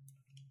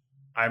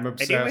 I'm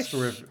obsessed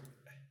with.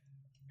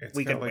 It's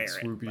got like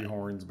swoopy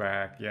horns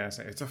back. Yes,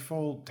 it's a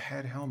full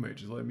head helmet.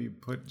 Just let me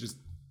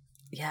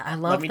Yeah, I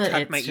love that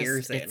tuck my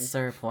ears in. It's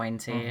so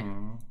pointy.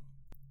 Mm-hmm.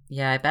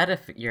 Yeah, I bet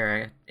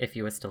if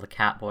you were still a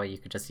cat boy, you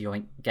could just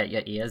get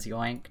your ears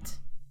yoinked.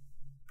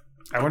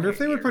 I wonder if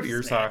they would put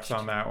ear socks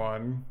on that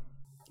one.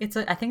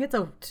 I think it's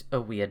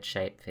a weird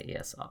shape for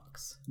ear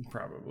socks.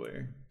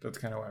 Probably. That's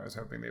kind of why I was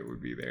hoping they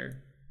would be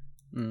there.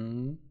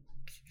 Mm.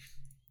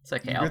 It's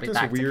okay. I'll be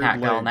back to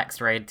Catgirl next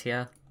raid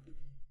tier.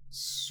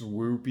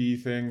 Swoopy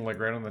thing,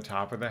 like right on the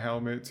top of the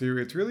helmet too.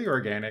 It's really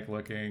organic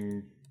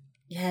looking.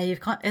 Yeah,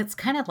 it's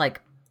kind of like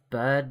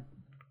bird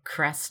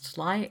crest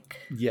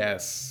like.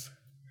 Yes.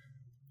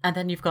 And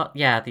then you've got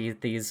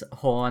these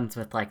horns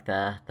with like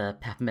the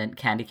peppermint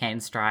candy cane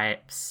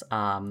stripes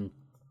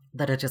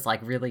that are just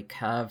like really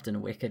curved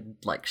and wicked,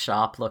 like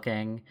sharp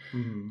looking.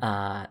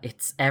 Mm-hmm.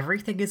 It's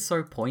everything is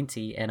so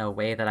pointy in a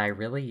way that I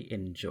really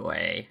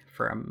enjoy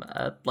from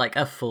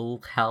a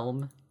full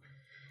helm.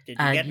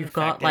 You've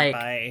got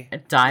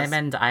like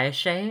diamond eye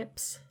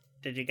shapes.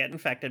 Did you get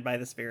infected by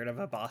the spirit of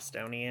a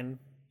Bostonian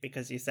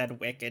because you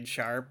said wicked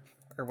sharp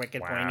or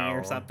wicked pointy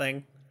or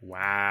something?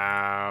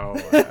 Wow.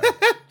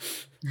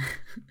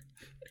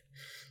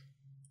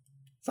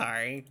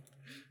 Sorry.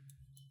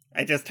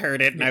 I just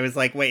heard it and I was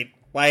like, wait,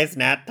 why is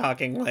Nat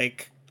talking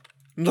like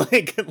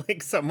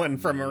someone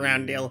from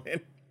around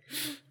Dylan?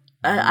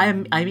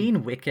 I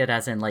mean wicked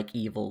as in like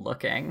evil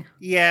looking.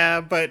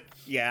 Yeah, but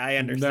yeah, I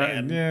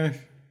understand. Yeah.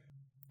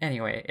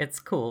 Anyway,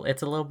 it's cool.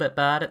 It's a little bit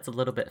bird, it's a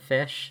little bit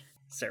fish.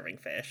 Serving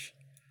fish.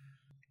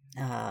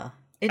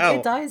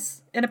 It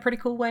dies in a pretty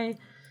cool way.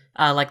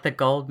 Like the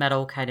gold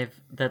metal kind of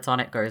that's on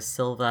it goes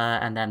silver,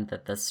 and then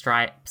the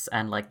stripes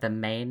and like the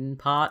main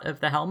part of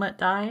the helmet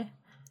dye.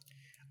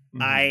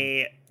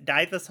 I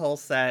dyed this whole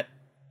set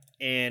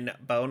in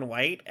bone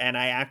white, and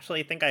I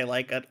actually think I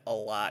like it a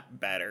lot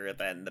better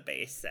than the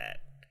base set.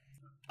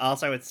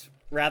 Also, it's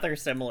rather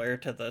similar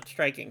to the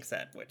striking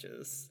set, which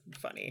is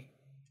funny.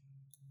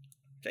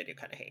 Which I do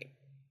kind of hate.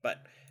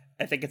 But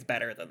I think it's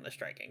better than the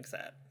striking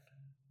set.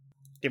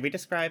 Did we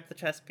describe the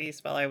chest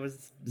piece while I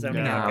was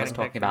zoning No, out? I was getting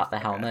talking pictures? about the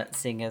Okay. helmet,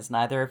 seeing as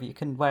neither of you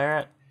can wear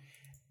it.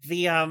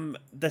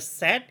 The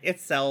set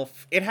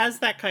itself, it has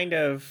that kind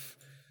of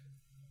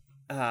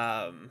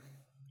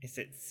it's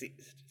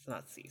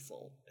not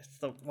Cecil. It's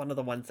one of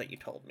the ones that you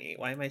told me.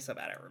 Why am I so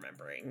bad at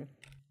remembering?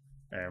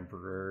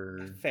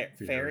 Emperor.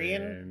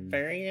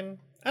 Varian?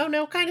 Oh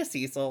no, kind of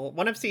Cecil.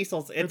 One of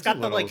Cecil's. It's a got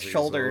the little like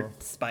shoulder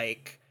Cecil.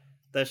 spike.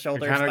 The It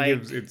shoulder kind of spike.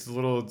 gives it's a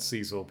little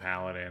Cecil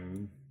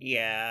Paladin.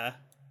 Yeah.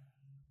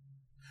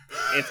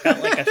 It's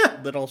got like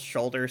a little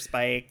shoulder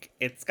spike.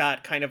 It's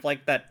got kind of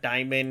like that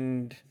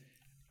diamond,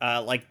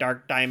 like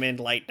dark diamond,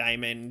 light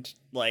diamond,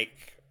 like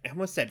I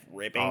almost said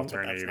ribbing, but that's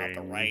not the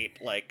Alternating. right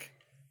like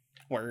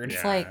word.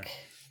 It's Yeah. like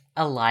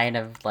a line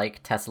of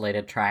like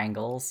tessellated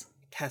triangles.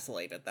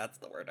 Tessellated, that's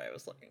the word I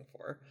was looking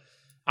for.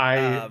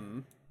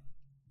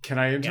 Can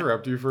I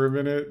interrupt you for a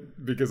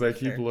minute? Because I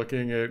keep Sure.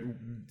 looking at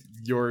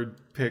your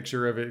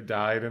picture of it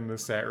dyed in the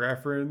set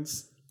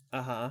reference.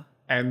 Uh-huh.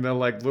 And the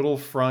like little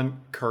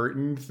front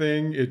curtain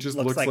thing, it just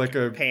looks like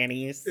a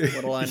panties,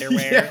 little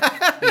underwear.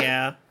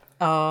 Yeah.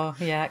 Oh,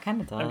 yeah, it kind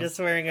of does. I'm just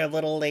wearing a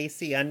little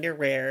lacy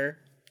underwear.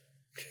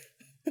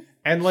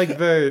 and like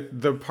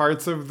the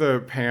parts of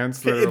the pants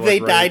that are They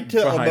like, dyed right to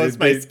behind almost it,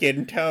 my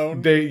skin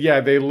tone.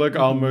 they look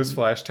almost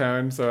flesh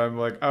tone. So I'm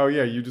like, oh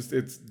yeah,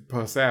 it's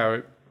puss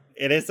out.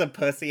 It is a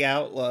pussy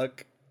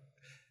outlook.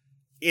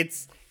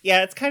 It's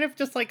kind of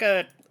just like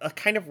a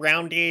kind of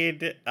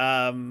rounded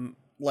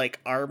like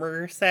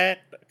armor set,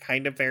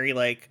 kind of very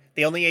like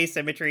the only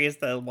asymmetry is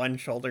the one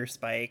shoulder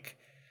spike.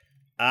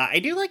 I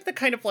do like the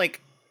kind of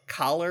like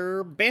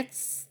collar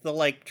bits, the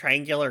like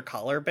triangular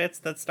collar bits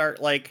that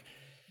start like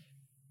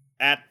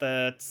at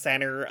the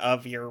center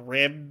of your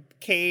rib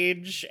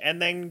cage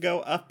and then go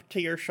up to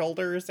your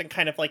shoulders and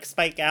kind of like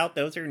spike out.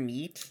 Those are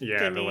neat. Yeah,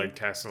 to the me. like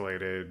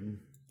tessellated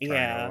Yeah.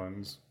 triangle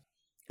ones.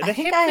 The I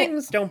think hip I-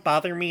 things don't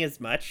bother me as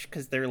much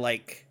because they're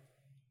like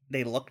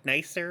they look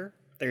nicer.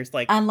 There's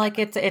like And like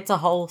it's a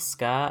whole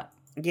skirt.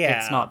 yeah,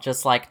 It's not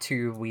just like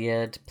two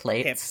weird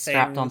plates Hip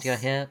strapped onto your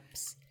things.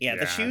 hips. yeah.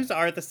 The Yeah. shoes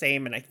are the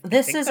same, and I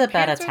This think is the a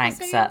better pants are the tank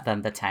same. set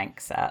than the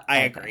tank set. I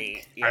think.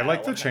 agree. I Yeah,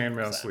 like the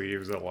chainmail 100%.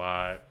 sleeves a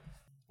lot.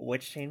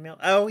 Which chainmail?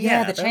 Oh Yeah,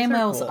 yeah, the those are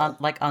chainmails cool.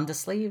 like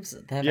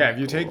undersleeves. They're Yeah, very if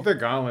you take cool. the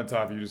gauntlets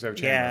off, you just have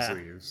chainmail Yeah.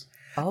 sleeves.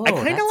 Oh, I kind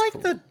of that's like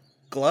cool. the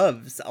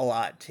gloves a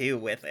lot too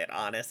with it.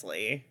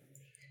 Honestly,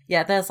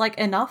 Yeah, there's like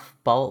enough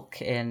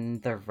bulk in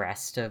the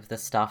rest of the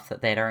stuff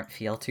that they don't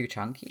feel too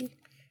chunky.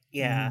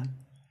 yeah.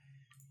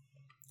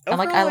 And,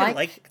 like, I Overall,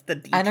 like- the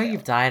detail. I know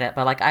you've dyed it,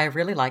 but like I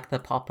really like the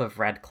pop of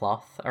red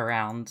cloth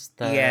around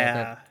the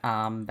Yeah.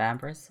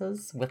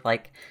 vambraces with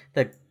like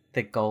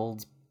the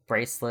gold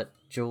bracelet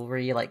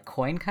jewelry, like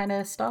coin kind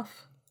of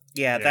stuff.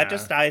 Yeah, that Yeah.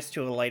 just dyes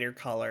to a lighter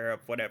color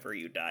of whatever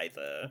you dye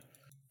the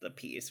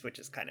piece, which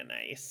is kind of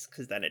nice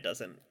because then it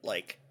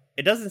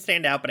doesn't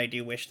stand out. But I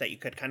do wish that you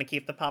could kind of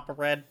keep the pop of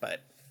red.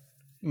 But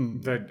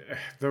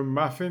The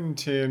muffin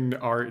tin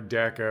Art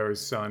Deco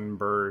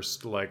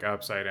sunburst like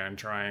upside down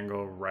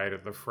triangle right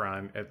at the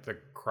front at the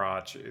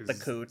crotch is The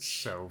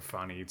cooch. so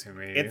funny to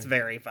me. it's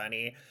very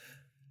funny.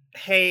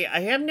 Hey, I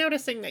am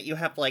noticing that you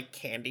have like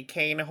candy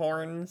cane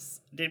horns.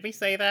 Did we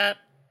say that?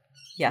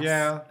 Yes.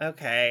 Yeah.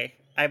 Okay.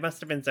 I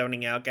must have been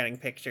zoning out getting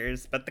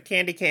pictures, but the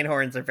candy cane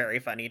horns are very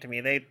funny to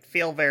me. They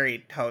feel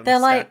very They're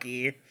like-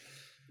 Homestucky.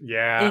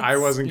 Yeah, I It's-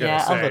 wasn't gonna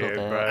yeah, a say little it,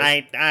 bit.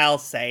 but I'll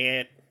say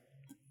it.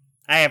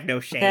 I have no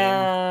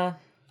shame.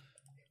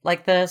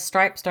 Like the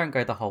stripes don't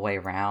go the whole way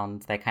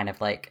around. They kind of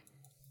like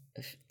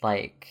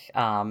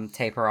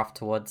taper off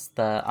towards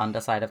the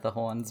underside of the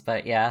horns,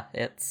 but yeah,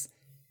 it's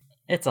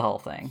a whole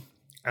thing.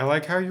 I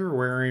like how you're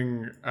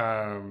wearing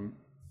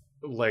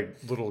like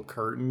little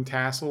curtain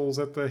tassels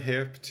at the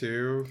hip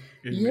too.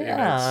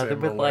 Yeah,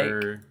 with, like,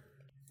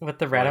 with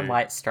the red and Like,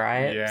 white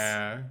stripes.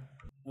 Yeah.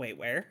 Wait,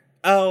 where?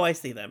 Oh, I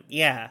see them.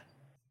 Yeah.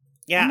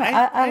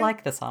 Yeah, I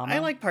like this armor. I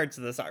like parts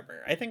of this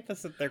armor. I think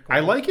they're cool. I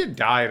like it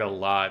dyed a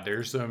lot.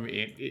 There's some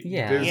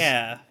Yeah. this-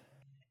 Yeah.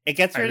 It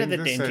gets I rid of the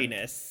think this set-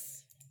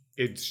 dinginess.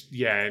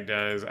 it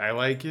does. I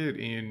like it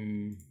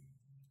in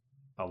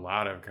a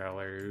lot of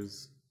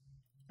colors.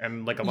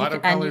 And like a lot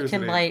of and colors you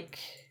can that like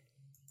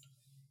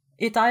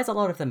it dyes a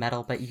lot of the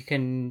metal, but you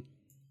can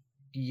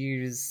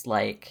use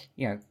like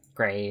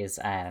grays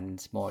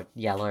and more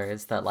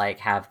yellows that like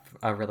have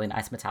a really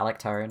nice metallic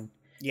tone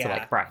Yeah. to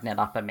like brighten it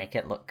up and make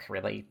it look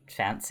really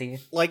fancy.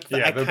 Like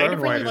Yeah, I the kind bone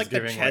of really white is like the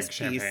giving,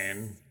 chest like, piece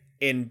champagne.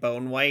 in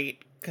bone white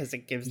because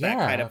it gives that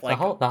Yeah, kind of like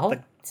the whole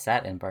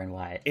set in bone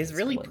white is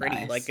really pretty.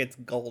 nice. Like it's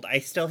gold. I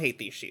still hate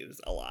these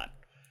shoes a lot.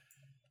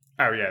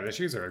 Oh yeah, the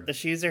shoes are The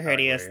shoes are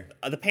hideous.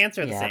 ugly. The pants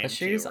are the yeah, same. the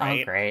shoes too, aren't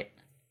right? great.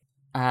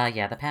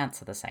 Yeah, the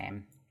pants are the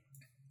same.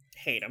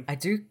 Hate them.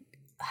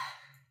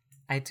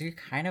 I do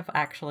kind of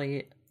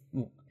actually...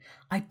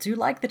 I do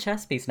like the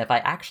chess piece, and if I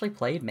actually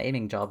played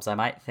Maiming Jobs, I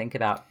might think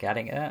about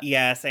getting it.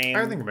 Yeah, same.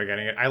 I think about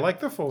getting it. I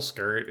like the full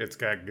skirt. It's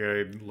got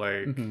good,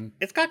 like...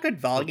 It's got good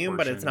volume,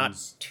 but it's not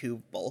proportions.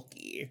 too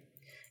bulky.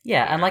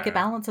 Yeah, and like it Yeah.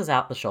 balances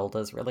out the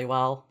shoulders really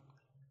well.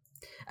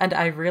 And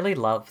I really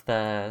love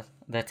the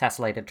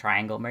tessellated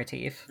triangle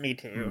motif. Me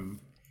too.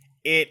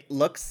 It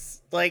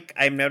looks like,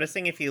 I'm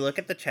noticing if you look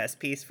at the chess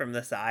piece from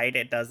the side,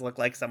 it does look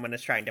like someone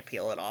is trying to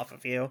peel it off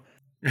of you.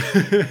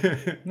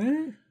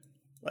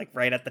 Like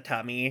right at the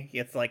tummy.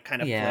 It's like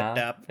kind of Yeah,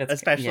 flipped up. it's-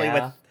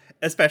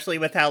 Especially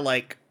with how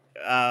like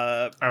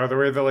Oh, the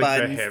way that,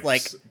 like, the buns hips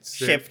like sit,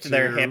 shift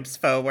their too. hips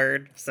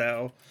forward,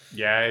 so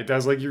Yeah, it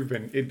does. Like, you've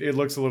been... It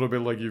looks a little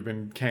bit like you've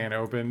been can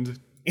opened.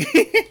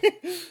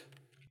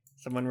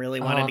 someone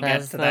really wanted to get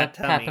there's to the that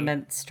tummy.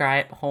 peppermint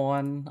stripe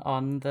horn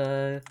on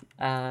the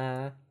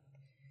halberd.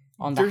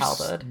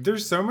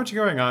 There's so much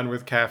going on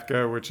with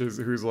Kafka,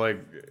 who's like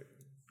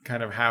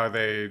kind of how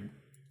they...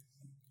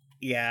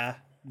 Yeah.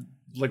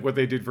 like what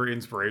they did for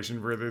inspiration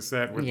for this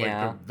set with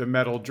Yeah. like the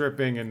metal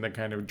dripping and the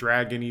kind of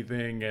dragony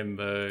thing and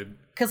the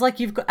Because like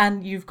you've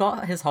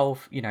got his whole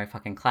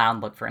fucking clown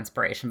look for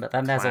inspiration, but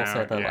then there's also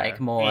the Clown, yeah. like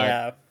more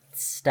Yeah.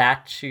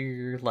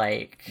 statue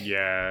like.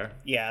 yeah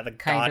Yeah, the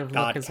Kind of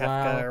God look as Kefka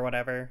well. or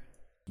whatever.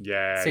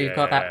 yeah So you've yeah,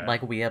 got that yeah.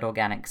 like weird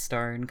organic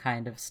stone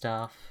kind of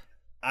stuff.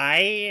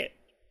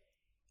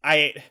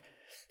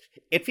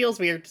 It feels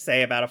weird to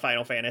say about a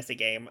Final Fantasy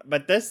game,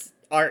 but these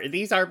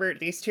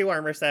two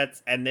armor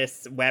sets and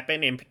this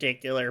weapon in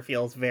particular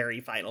feels very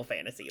Final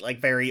Fantasy, like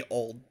very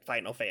old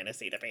Final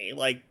Fantasy to me.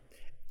 Like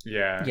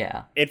yeah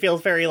Yeah, it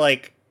feels very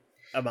like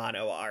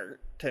Amano art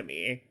to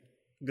me.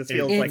 This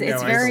feels like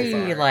it's no, very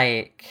sorry.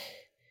 like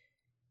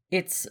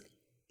it's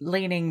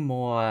leaning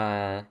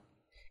more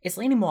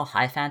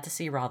high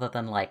fantasy rather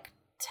than like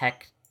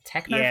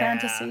techno Yeah.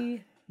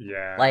 fantasy,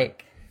 yeah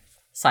like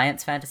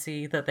science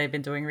fantasy that they've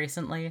been doing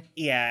recently.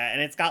 Yeah,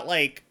 and it's got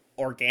like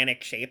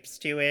organic shapes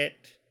to it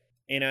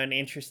in an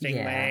interesting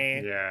Yeah.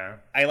 way. yeah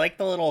I like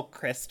the little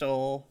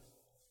crystal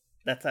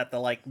that's at the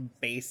like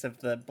base of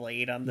the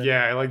blade on the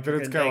yeah I like that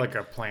it's got thing. like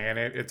a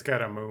planet, it's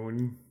got a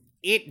moon.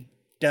 It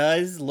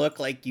does look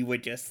like you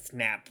would just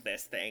snap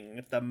this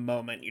thing the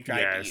moment you try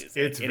to Yes, use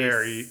it.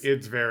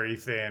 it's very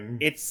thin.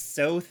 It's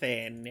so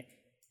thin.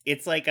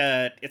 It's like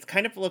it's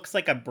kind of looks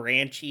like a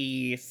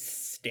branchy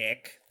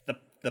stick.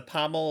 The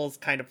pommel's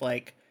kind of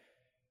like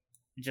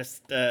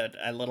just a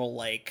little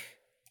like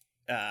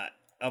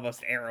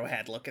almost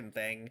arrowhead looking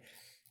thing.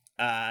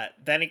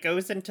 Then it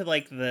goes into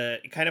like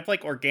it kind of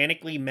like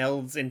organically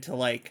melds into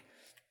like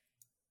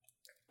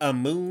a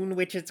moon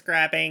which it's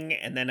grabbing,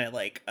 and then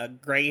a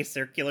gray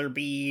circular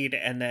bead,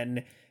 and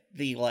then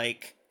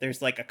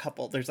there's like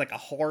a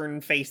horn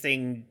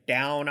facing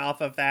down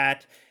off of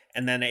that,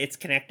 and then it's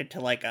connected to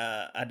like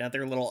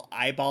another little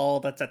eyeball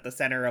that's at the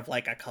center of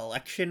like a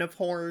collection of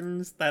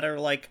horns that are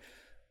like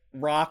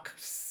rock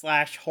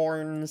 /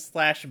 horns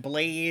 /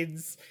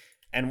 blades,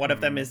 and one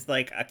of them is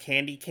like a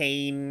candy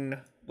cane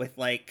with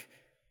like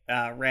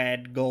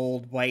red,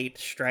 gold, white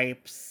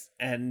stripes,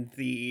 and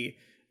the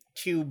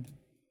two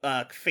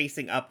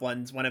facing up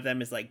ones, one of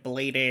them is like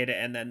bladed,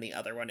 and then the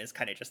other one is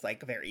kind of just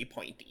like very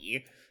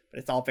pointy, but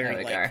it's all There very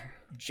we like go.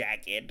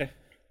 jagged.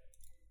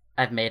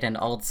 I've made an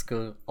old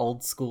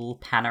school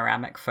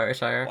panoramic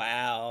photo.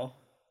 Wow,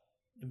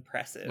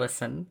 impressive.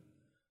 Listen,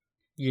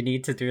 you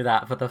need to do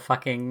that for the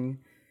fucking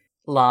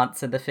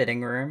lance in the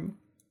fitting room.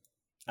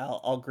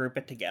 I'll group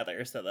it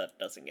together so that it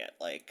doesn't get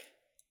like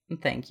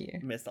Thank you.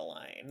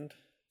 misaligned.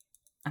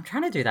 I'm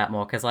trying to do that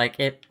more because like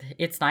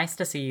it's nice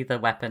to see the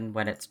weapon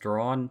when it's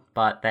drawn,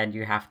 but then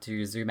you have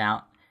to zoom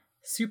out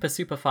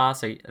super far,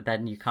 so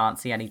then you can't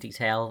see any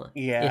detail.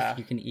 Yeah. If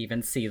you can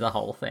even see the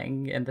whole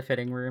thing in the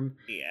fitting room.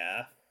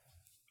 Yeah.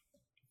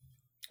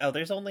 Oh,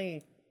 there's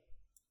only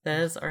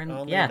There's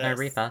Only no this.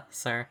 Reaper,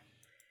 so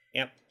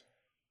Yep.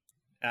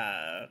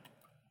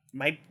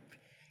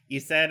 You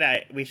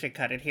said we should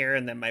cut it here,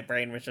 and then my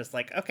brain was just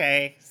like,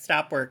 okay,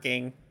 stop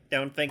working.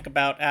 Don't think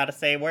about how to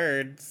say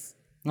words.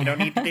 You don't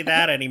need to do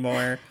that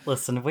anymore.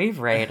 listen, we've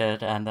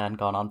rated and then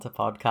gone on to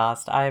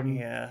podcast. I'm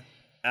Yeah.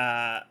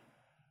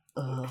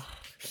 Ugh.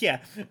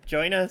 Yeah.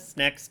 Join us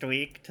next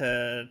week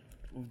for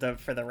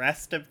the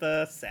rest of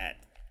the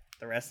set.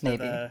 The rest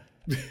Maybe. of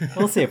the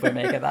We'll see if we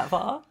make it that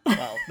far.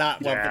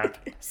 Yeah.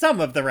 some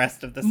of the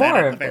rest of the set. More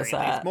at of the the very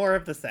set. least. More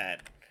of the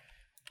set.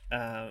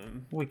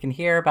 We can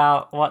hear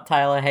about what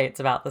Tyler hates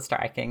about the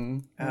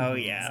striking Oh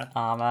yeah.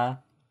 armor.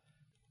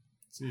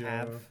 Yeah.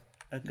 Have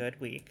a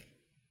good week.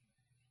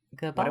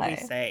 Goodbye. What do we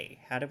say?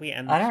 How do we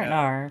end the I show? don't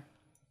know.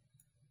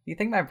 You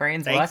think my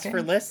brain's Thanks working?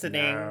 for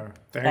listening. No.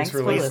 Thanks Thanks for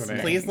for listening.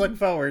 listening. Please look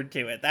forward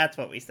to it. That's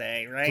what we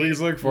say, right?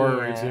 Please look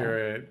forward Yeah. to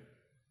it.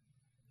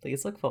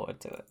 Please look forward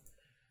to it.